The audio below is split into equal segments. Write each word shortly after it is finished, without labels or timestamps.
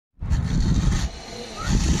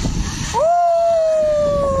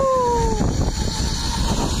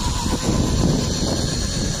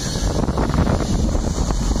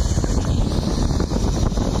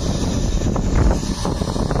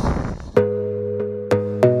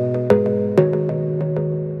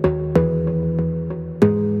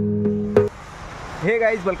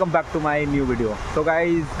Guys welcome back to my new video. तो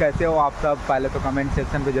guys कैसे हो आप सब, पहले तो कमेंट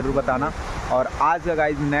सेक्शन पे ज़रूर बताना। और आज का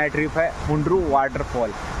गाइज नया ट्रिप है हुंड्रू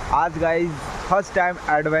वाटरफॉल। आज guys first time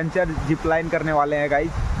adventure Zipline करने वाले हैं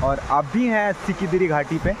गाइज, और आप भी हैं सिकिदिरी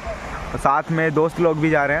घाटी पे, साथ में दोस्त लोग भी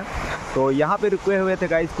जा रहे हैं। तो यहाँ पे रुके हुए थे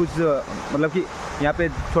गाइज, कुछ मतलब कि यहाँ पे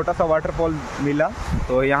छोटा सा वाटरफॉल मिला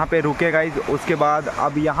तो यहाँ पे रुके गाइज। उसके बाद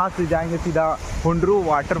अब यहाँ से जाएंगे सीधा हुंड्रू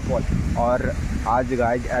वाटरफॉल। और आज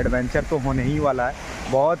गाइज एडवेंचर तो होने ही वाला है,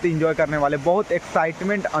 बहुत इंजॉय करने वाले, बहुत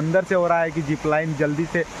एक्साइटमेंट अंदर से हो रहा है कि जिपलाइन जल्दी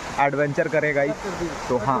से एडवेंचर करे गाइज।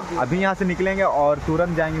 तो हाँ, अभी यहाँ से निकलेंगे और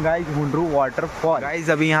तुरंत जाएंगे गाइज हुंड्रू वाटरफॉल। गाइज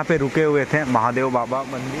अभी यहाँ पे रुके हुए थे, महादेव बाबा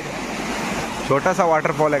मंदिर, छोटा सा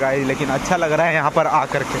वाटरफॉल है गाइज, लेकिन अच्छा लग रहा है यहाँ पर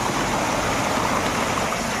आकर के।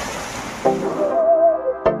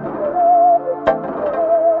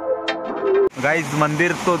 गाइज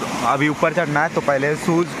मंदिर तो अभी ऊपर चढ़ना है, तो पहले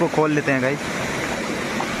शूज़ को खोल लेते हैं गाइज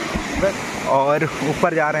और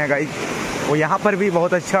ऊपर जा रहे हैं गाइज। वो यहाँ पर भी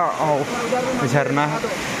बहुत अच्छा झरना है,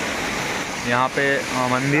 यहाँ पे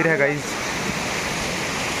मंदिर है गाइज।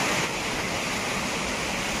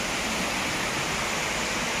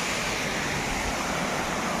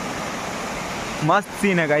 मस्त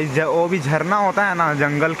सीन है गाइज, वो भी झरना होता है ना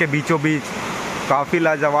जंगल के बीचों बीच, काफ़ी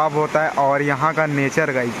लाजवाब होता है। और यहाँ का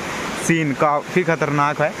नेचर गाइज सीन काफ़ी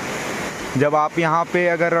ख़तरनाक है। जब आप यहाँ पे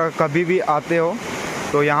अगर कभी भी आते हो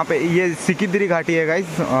तो यहाँ पे ये सिकिदिरी घाटी है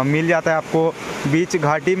गाइस, मिल जाता है आपको, बीच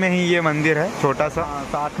घाटी में ही ये मंदिर है छोटा सा,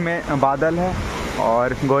 साथ में बादल है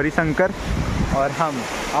और गौरी शंकर और हम।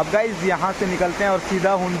 अब गाइस यहाँ से निकलते हैं और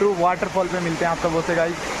सीधा हुंड्रू वाटरफॉल पे मिलते हैं आप सबों से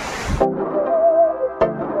गाइस।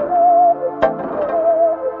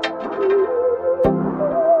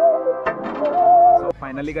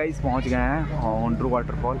 फाइनली गाइस पहुंच गए हैं हुंड्रू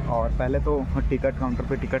वाटरफॉल। और पहले तो टिकट काउंटर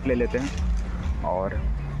पे टिकट ले लेते हैं, और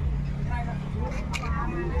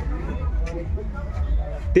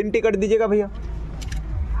 3 टिकट दीजिएगा भैया।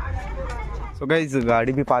 तो गाइस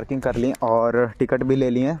गाड़ी भी पार्किंग कर ली और टिकट भी ले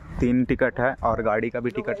लिए, 3 टिकट है और गाड़ी का भी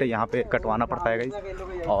टिकट है, यहाँ पे कटवाना पड़ता है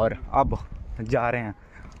गाइस। और अब जा रहे हैं,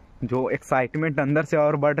 जो एक्साइटमेंट अंदर से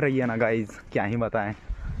और बढ़ रही है ना गाइस, क्या ही बताएं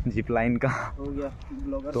जिपलाइन का।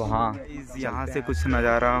 तो हाँ, यहाँ से कुछ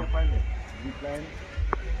नज़ारा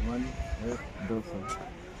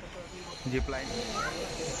जिपलाइन।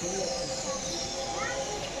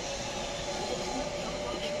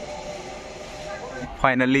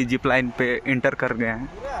 फाइनली जिपलाइन पे इंटर कर गए हैं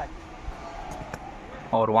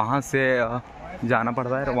और वहाँ से जाना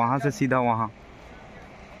पड़ता है, वहाँ से सीधा वहाँ।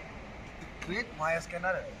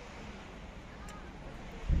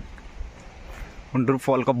 हुंड्रू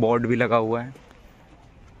फॉल का बोर्ड भी लगा हुआ है,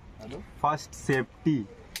 फर्स्ट सेफ्टी।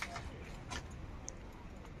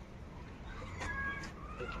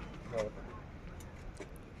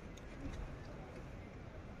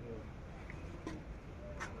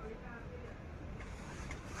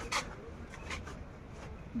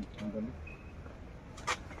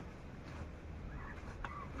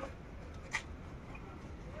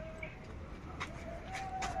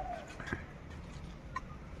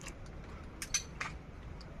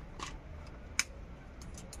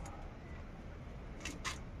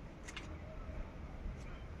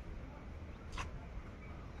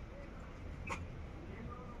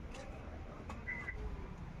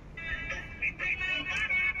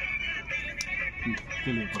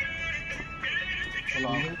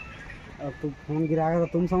 चलो अब तो फोन गिराएगा तो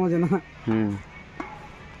तुम समझना।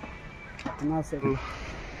 इतना से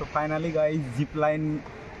तो फाइनली गाइस जिपलाइन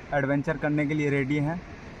एडवेंचर करने के लिए रेडी हैं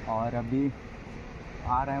और अभी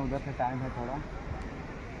आ रहे हैं, उधर से टाइम है थोड़ा।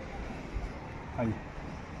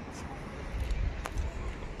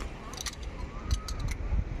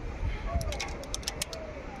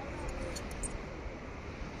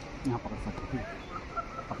 यहाँ पर सकते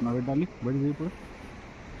अपना वेट डाली, बढ़ गई पूरा।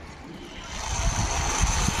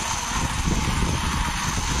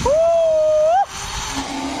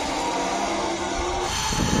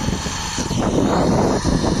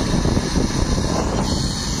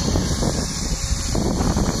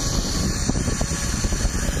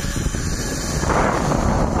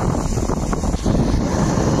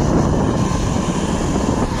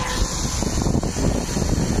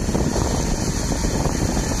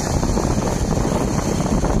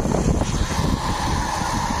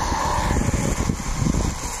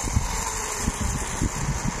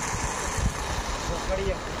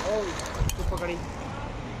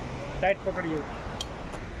 टाइट पकड़िए।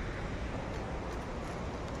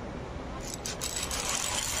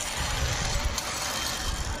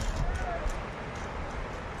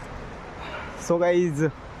 सो गाइज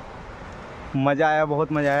मज़ा आया,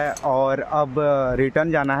 बहुत मज़ा आया। और अब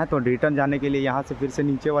रिटर्न जाना है, तो रिटर्न जाने के लिए यहाँ से फिर से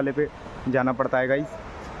नीचे वाले पे जाना पड़ता है गाइस,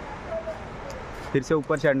 फिर से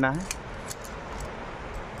ऊपर चढ़ना है।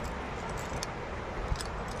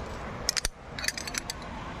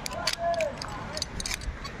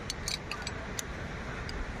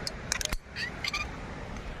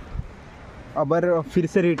 अगर फिर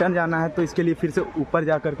से रिटर्न जाना है तो इसके लिए फिर से ऊपर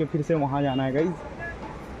जा कर के फिर से वहाँ जाना है गाइस।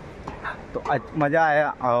 तो मज़ा आया।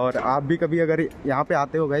 और आप भी कभी अगर यहाँ पे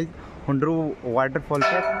आते हो गाइस हुंड्रू वाटरफॉल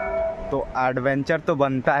पे, तो एडवेंचर तो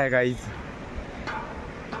बनता है गाइस।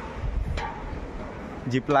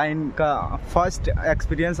 जिपलाइन का फर्स्ट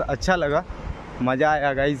एक्सपीरियंस अच्छा लगा, मज़ा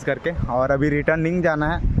आया गाइस करके। और अभी रिटर्निंग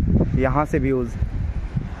जाना है। यहाँ से व्यूज़,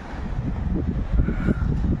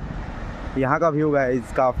 यहाँ का व्यू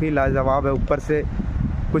गाइस काफ़ी लाजवाब है, ऊपर से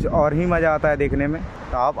कुछ और ही मज़ा आता है देखने में।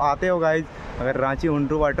 तो आप आते हो गाइस अगर रांची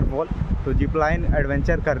हुंड्रू वाटरफॉल, तो जिपलाइन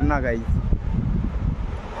एडवेंचर करना गाइस।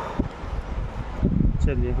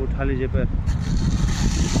 चलिए उठा लीजिए पैर।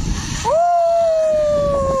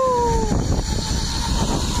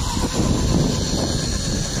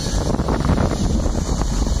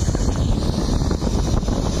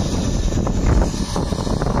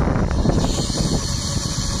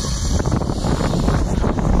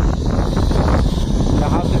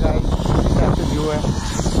 यहाँ से गाइस कैसे व्यू है।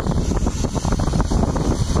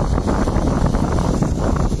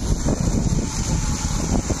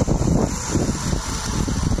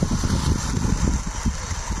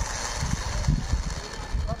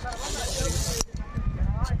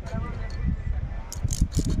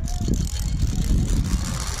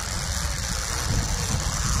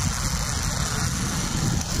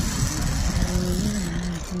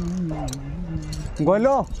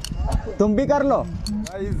 बोलो तुम भी कर लो।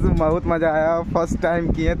 बहुत मज़ा आया, फर्स्ट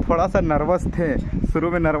टाइम किए, थोड़ा सा नर्वस थे, शुरू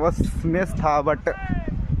में नर्वसनेस था, बट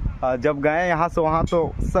जब गए यहाँ से वहाँ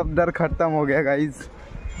तो सब डर खत्म हो गया गाइस।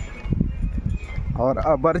 और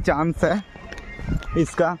अबर चांस है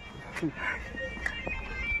इसका,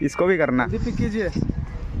 इसको भी करना कीजिए।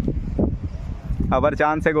 अबर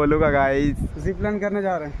चांस है गोलू का गाइस। जिपलाइन करने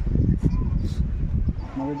जा रहे हैं।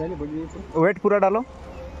 वेट पूरा डालो।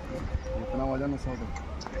 इतना वजन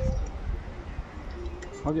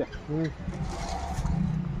हो गया।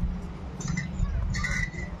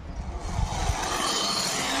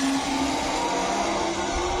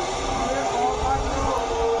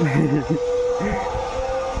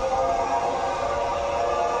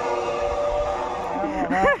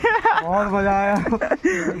 बहुत मजा आया।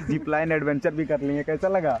 जिपलाइन एडवेंचर भी कर लिए, कैसा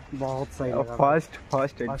लगा? बहुत सही लगा।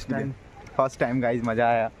 फर्स्ट टाइम गाइस, मज़ा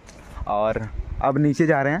आया। और अब नीचे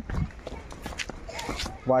जा रहे हैं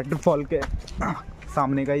वाटरफॉल के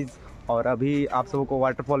सामने गाइस, और अभी आप सबको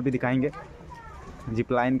वाटरफॉल भी दिखाएंगे।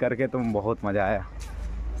 जिपलाइन करके तो बहुत मज़ा आया,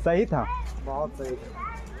 सही था, बहुत सही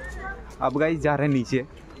था। अब गाइस जा रहे हैं नीचे,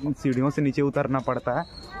 सीढ़ियों से नीचे उतरना पड़ता है।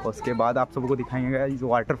 उसके बाद आप सबको दिखाएंगे गाइस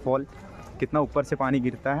वाटरफॉल, कितना ऊपर से पानी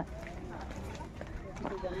गिरता है।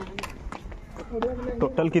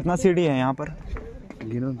 टोटल कितना सीढ़ी है यहाँ पर?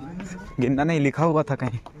 गिनना नहीं, लिखा हुआ था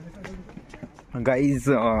कहीं। गाइस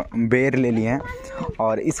बेर ले लिए हैं,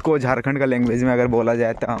 और इसको झारखंड का लैंग्वेज में अगर बोला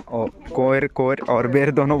जाए तो कोयर कोयर और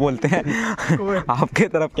बेर दोनों बोलते हैं। आपके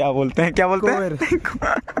तरफ क्या बोलते हैं, क्या बोलते हैं?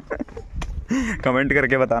 कमेंट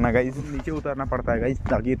करके बताना गाइस। नीचे उतरना पड़ता है गाइस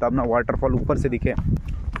ताकि तब ना वाटरफॉल ऊपर से दिखे।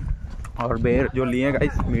 और बेर जो लिए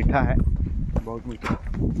गाइस मीठा है, बहुत मीठा।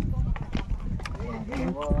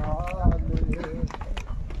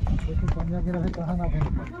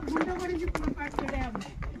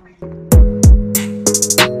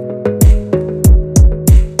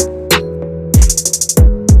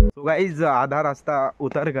 तो गाइस आधा रास्ता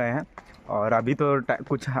उतर गए हैं, और अभी तो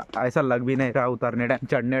कुछ ऐसा लग भी नहीं रहा उतरने टाइम,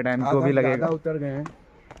 चढ़ने टाइम तो भी लगेगा। उतर गए हैं,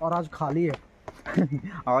 और आज खाली है।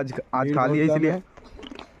 आज खाली है इसलिए।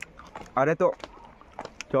 अरे तो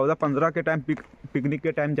 14-15 के टाइम पिकनिक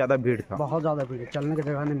के टाइम ज़्यादा भीड़ था, बहुत ज़्यादा भीड़, चलने की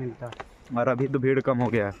जगह नहीं मिलता। और अभी तो भीड़ कम हो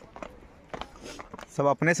गया है। सब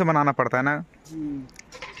अपने से बनाना पड़ता है ना,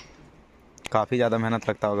 काफ़ी ज़्यादा मेहनत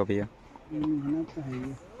लगता होगा भैया। मेहनत तो है ही,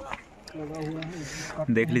 लगा हुआ है।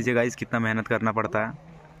 देख लीजिए गाइस कितना मेहनत करना पड़ता है।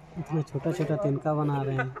 इतना छोटा छोटा तिनका बना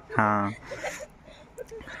रहे हैं। हाँ,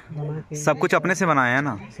 सब कुछ अपने से बनाया है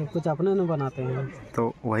ना, सब कुछ अपने ने बनाते हैं,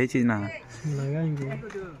 तो वही चीज़ ना है, लगाएंगे।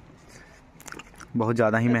 बहुत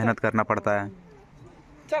ज़्यादा ही मेहनत करना पड़ता है।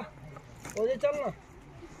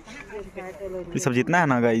 ये सब जितना है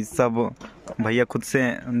ना गाइस, सब भैया खुद से,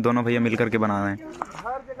 दोनों भैया मिल करके बना रहे हैं।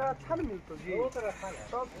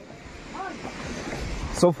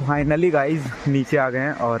 सो फाइनली गाइस नीचे आ गए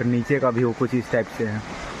हैं, और नीचे का व्यू कुछ इस टाइप से है।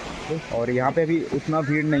 और यहाँ पे भी उतना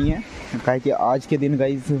भीड़ नहीं है, काहे कि आज के दिन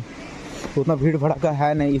गाइस उतना भीड़ भड़का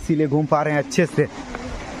है नहीं, इसीलिए घूम पा रहे हैं अच्छे से।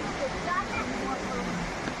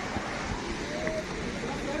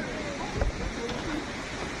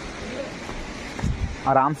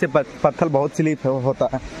 आराम से पत्थर बहुत स्लिप होता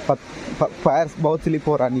है, पैर बहुत स्लिप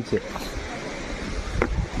हो रहा है नीचे।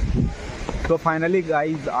 तो फाइनली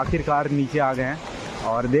गाइज आखिरकार नीचे आ गए हैं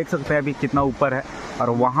और देख सकते हैं अभी कितना ऊपर है। और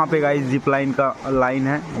वहाँ पे गाइज जिप लाइन का लाइन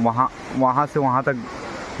है, वहाँ से वहाँ तक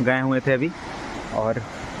गए हुए थे अभी। और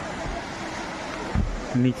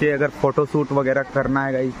नीचे अगर फ़ोटो शूट वगैरह करना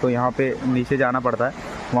है गाइज तो यहाँ पे नीचे जाना पड़ता है,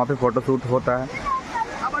 वहाँ पे फ़ोटो शूट होता है।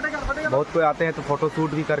 बहुत कोई आते हैं तो फ़ोटो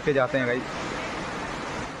शूट भी करके जाते हैं गाइज।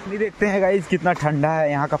 नहीं देखते हैं गाइज कितना ठंडा है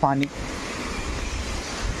यहाँ का पानी।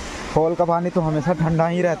 फॉल का पानी तो हमेशा ठंडा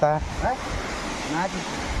ही रहता है,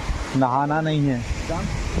 नहाना नहीं है।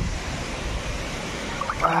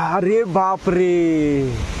 अरे बाप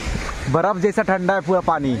रे, बर्फ जैसा ठंडा है पूरा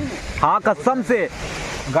पानी। हाँ कसम से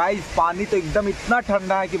गाइस, पानी तो एकदम इतना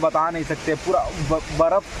ठंडा है कि बता नहीं सकते। पूरा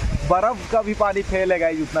बर्फ का भी पानी फेल है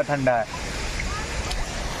गाइस, उतना ठंडा है।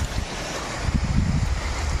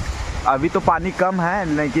 अभी तो पानी कम है,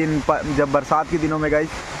 लेकिन जब बरसात के दिनों में गाइस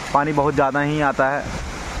पानी बहुत ज़्यादा ही आता है।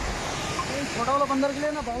 छोटा वाला बंदर के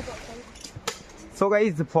लिए ना बहुत। सो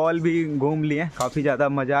गाइस फॉल भी घूम लिए, काफ़ी ज़्यादा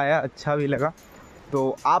मज़ा आया, अच्छा भी लगा।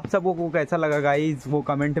 तो आप सबको को कैसा लगा गाइस वो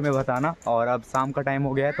कमेंट में बताना। और अब शाम का टाइम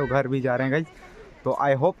हो गया है तो घर भी जा रहे हैं गाइस। तो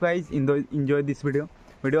I hope guys enjoy this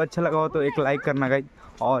video अच्छा लगा हो तो एक लाइक करना गाइस,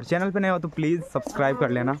 और चैनल पे नए हो तो प्लीज़ सब्सक्राइब कर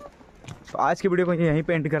लेना। तो आज की वीडियो को यहीं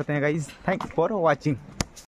पे एंड करते हैं गाइस। Thanks for watching.